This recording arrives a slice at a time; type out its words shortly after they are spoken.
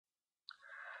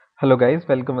Hello guys,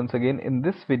 welcome once again. In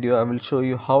this video I will show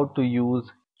you how to use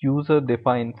user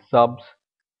defined subs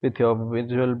with your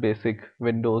Visual Basic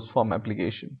Windows Form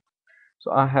application.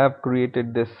 So I have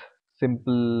created this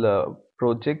simple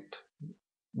project,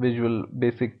 Visual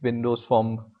Basic Windows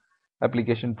Form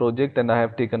application project, and I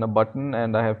have taken a button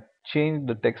and I have changed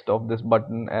the text of this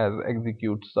button as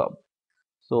execute sub.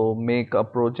 So make a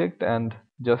project and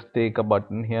just take a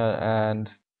button here, and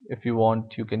if you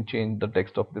want you can change the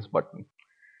text of this button.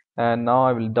 And now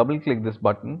I will double click this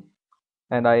button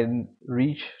and I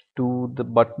reach to the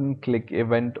button click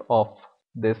event of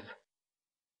this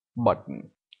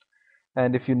button.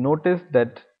 And if you notice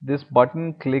that this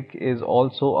button click is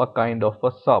also a kind of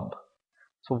a sub.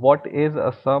 So what is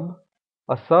a sub?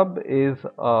 A sub is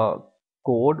a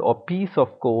code or piece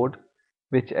of code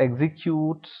which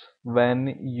executes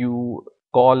when you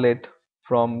call it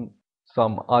from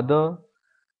some other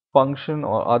function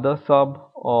or other sub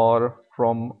or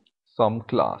from some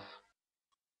class.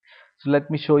 So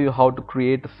let me show you how to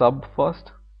create a sub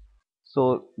first.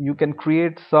 So you can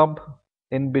create sub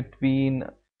in between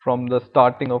from the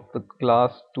starting of the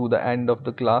class to the end of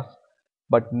the class,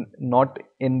 but not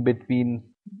in between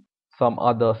some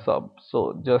other sub.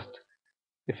 So just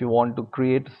if you want to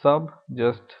create a sub,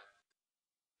 just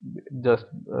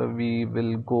we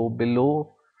will go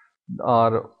below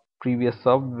our previous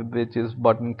sub, which is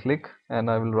button click, and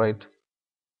I will write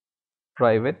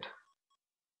private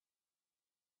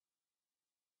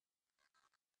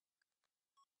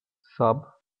sub,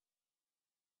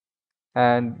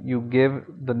 and you give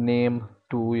the name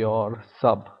to your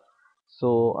sub.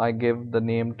 So I give the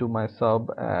name to my sub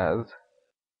as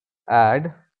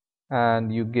add,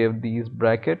 and you give these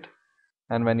bracket,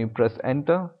 and when you press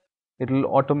enter it will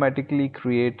automatically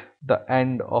create the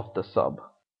end of the sub.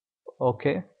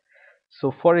 Okay,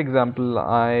 so for example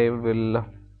I will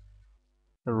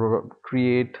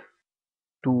create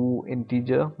two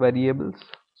integer variables.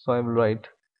 So I will write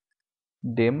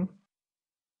dim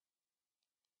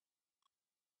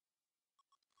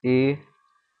a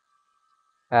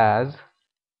as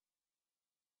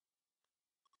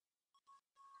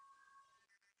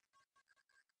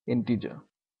integer.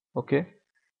 Okay,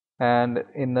 and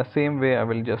in the same way I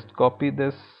will just copy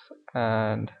this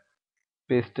and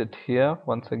paste it here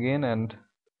once again, and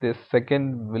this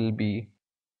second will be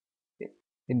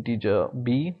integer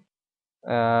b,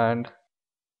 and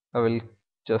I will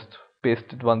just paste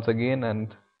it once again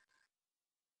and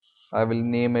I will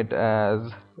name it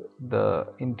as the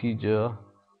integer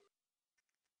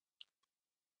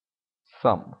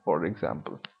sum, for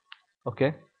example.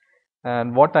 Okay,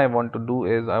 and what I want to do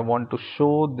is I want to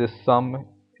show this sum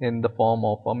in the form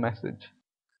of a message.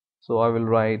 So I will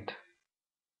write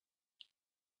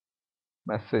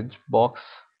message box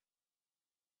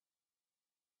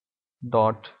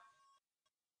dot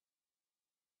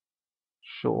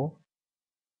show,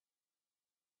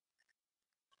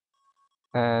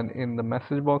 and in the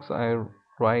message box I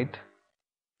write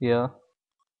here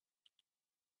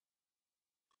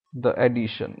the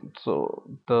addition. So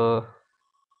the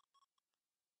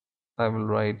I will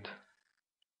write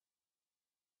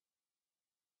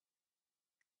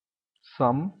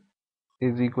sum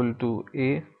is equal to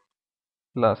a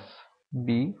plus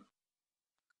b,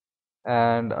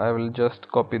 and I will just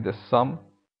copy this sum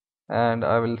and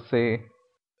I will say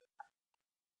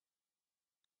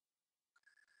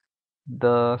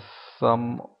the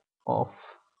sum of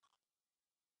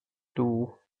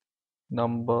two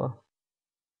number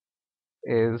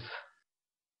is,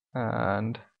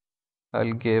 and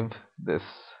I'll give this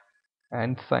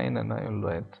and sign and I will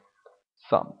write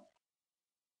sum.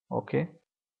 Okay,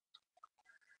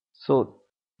 so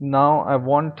now I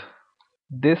want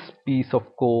this piece of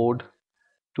code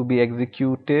to be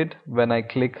executed when I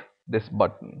click this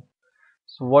button.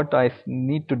 So what I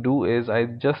need to do is I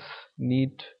just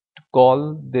need to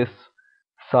call this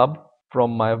sub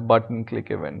from my button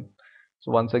click event.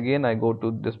 So once again I go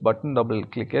to this button, double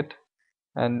click it,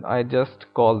 and I just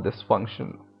call this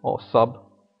function or sub.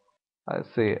 I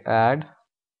say add,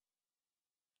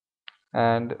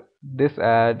 and this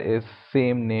add is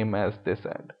same name as this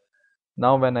add.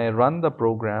 Now when I run the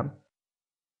program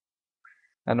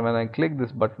and when I click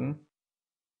this button,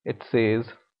 it says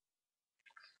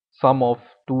sum of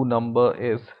two number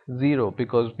is 0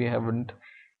 because we haven't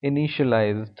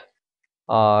initialized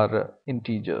our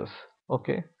integers.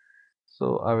 Okay,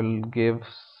 so I will give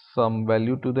some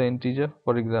value to the integer,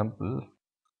 for example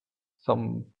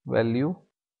some value,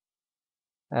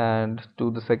 and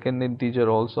to the second integer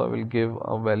also I will give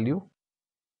a value.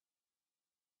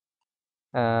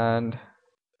 And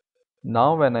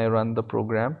now when I run the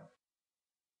program,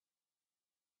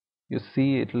 you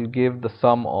see it will give the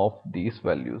sum of these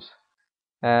values.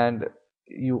 And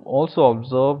you also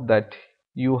observe that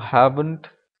you haven't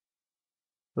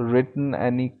written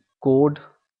any code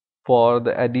for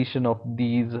the addition of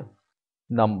these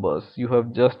numbers. You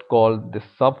have just called this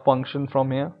sub function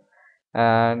from here,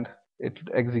 and it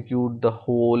will execute the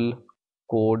whole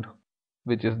code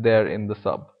which is there in the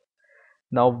sub.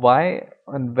 Now why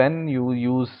and when you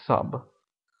use sub,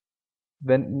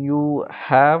 when you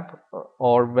have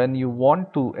or when you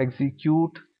want to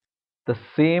execute the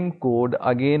same code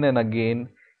again and again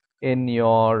in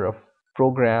your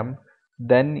program,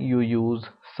 then you use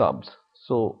subs.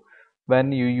 So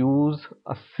when you use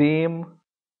a same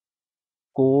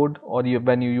code, or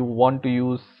when you want to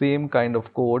use same kind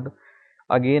of code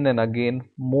again and again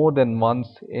more than once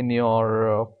in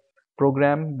your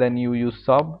program, then you use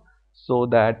sub. So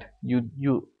that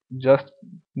you just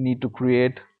need to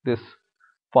create this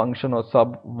function or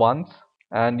sub once,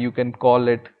 and you can call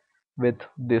it with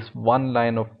this one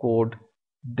line of code.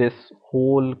 This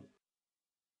whole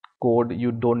code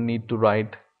you don't need to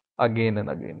write again and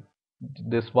again.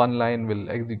 This one line will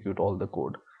execute all the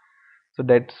code. So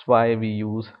that's why we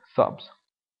use subs.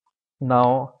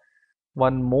 Now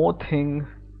one more thing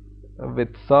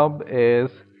with sub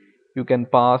is you can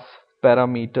pass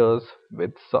parameters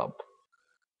with sub.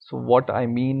 So what I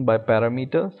mean by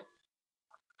parameters,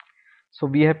 so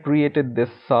we have created this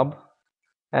sub,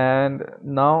 and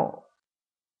now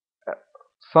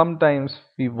sometimes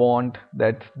we want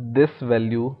that this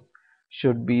value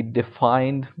should be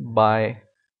defined by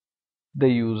the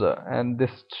user and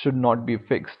this should not be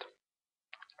fixed.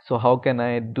 So how can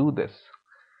I do this?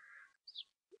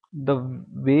 The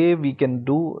way we can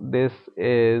do this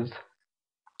is,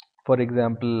 for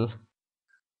example,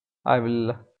 I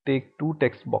will take two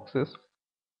text boxes,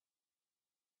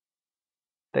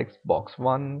 text box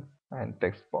 1 and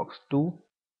text box 2,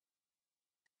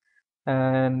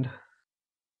 and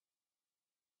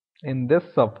in this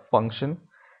sub function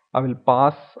I will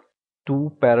pass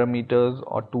two parameters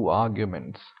or two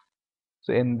arguments.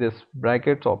 So in this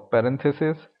brackets or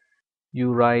parenthesis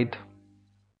you write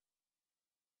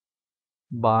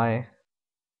by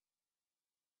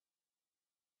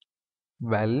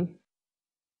val,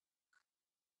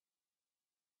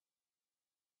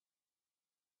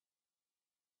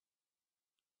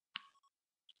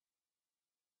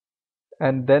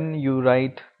 and then you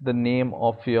write the name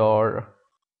of your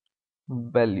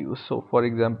value. So for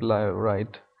example I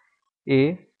write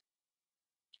a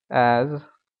as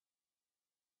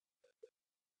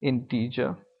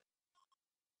integer,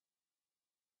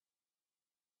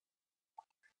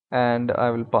 and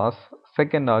I will pass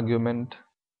second argument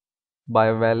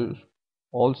by val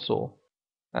also,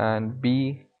 and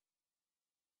b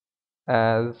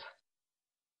as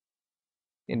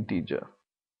integer.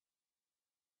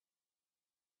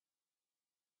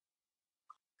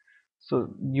 So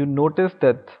you notice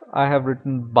that I have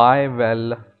written by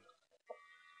val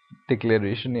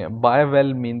declaration here. By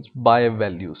val means by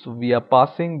value. So we are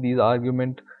passing these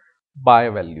argument by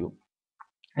value,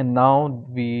 and now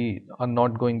we are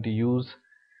not going to use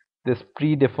this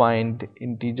predefined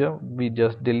integer. We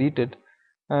just delete it,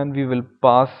 and we will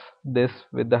pass this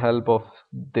with the help of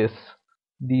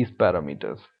these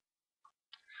parameters.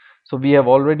 So we have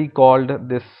already called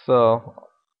this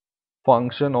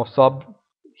function of sub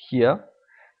here,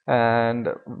 and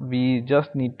we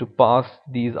just need to pass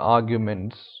these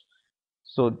arguments.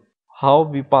 So how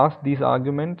we pass these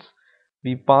arguments?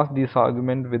 We pass this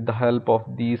argument with the help of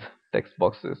these text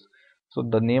boxes. So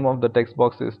the name of the text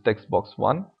box is text box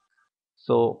 1.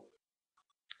 So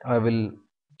I will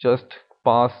just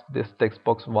pass this text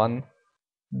box 1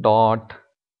 dot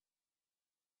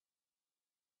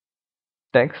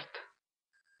text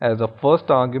as a first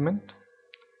argument,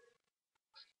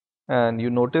 and you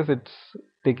notice it's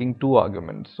taking two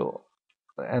arguments. So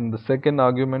and the second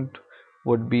argument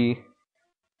would be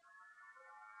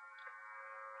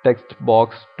text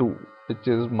box 2, which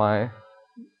is my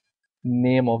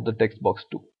name of the text box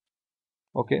 2.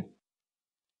 Okay,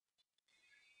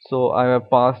 so I have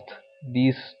passed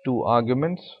these two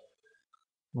arguments.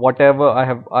 Whatever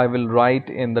I will write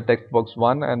in the text box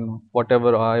 1 and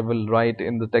whatever I will write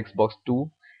in the text box 2,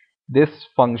 this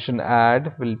function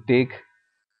add will take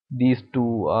these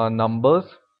two numbers,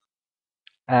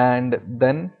 and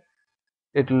then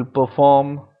it will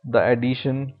perform the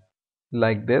addition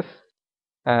like this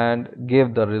and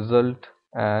give the result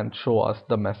and show us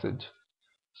the message.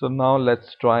 So now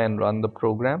let's try and run the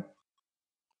program,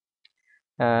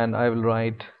 and I will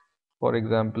write, for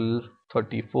example,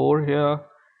 34 here,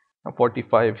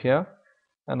 45 here,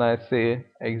 and I say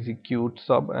execute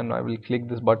sub, and I will click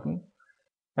this button,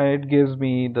 and it gives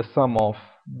me the sum of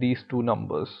these two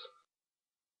numbers.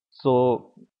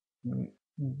 So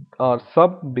our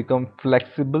sub become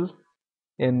flexible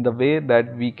in the way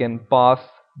that we can pass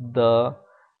the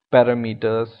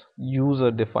parameters,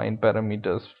 user defined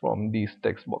parameters from these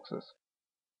text boxes.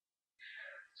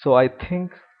 So I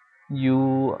think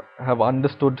you have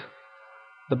understood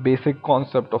the basic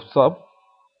concept of sub.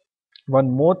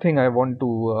 One more thing I want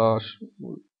to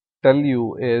tell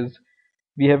you is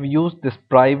we have used this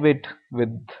private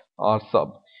with our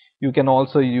sub. You can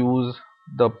also use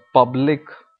the public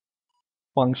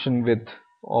function with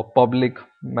or public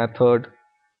method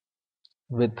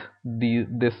with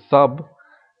this sub,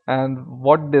 and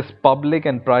what this public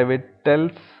and private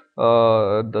tells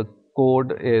the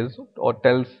code is, or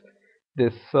tells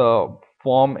this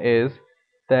form is,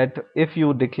 that if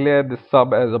you declare this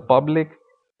sub as a public,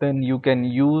 then you can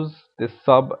use this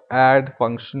sub add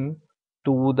function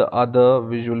to the other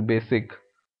Visual Basic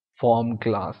form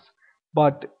class.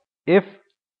 But if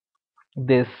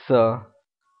this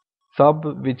sub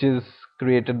which is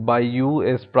created by you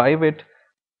is private,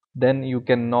 then you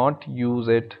cannot use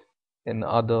it in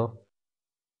other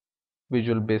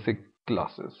Visual Basic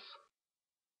classes.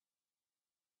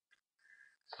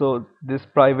 So this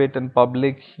private and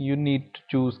public you need to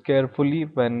choose carefully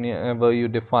whenever you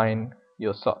define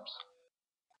your subs.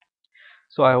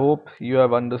 So I hope you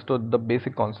have understood the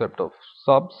basic concept of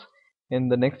subs. In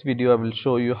the next video I will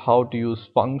show you how to use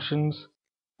functions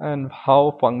and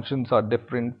how functions are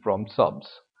different from subs.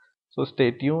 So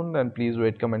stay tuned and please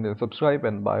rate, comment and subscribe,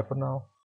 and bye for now.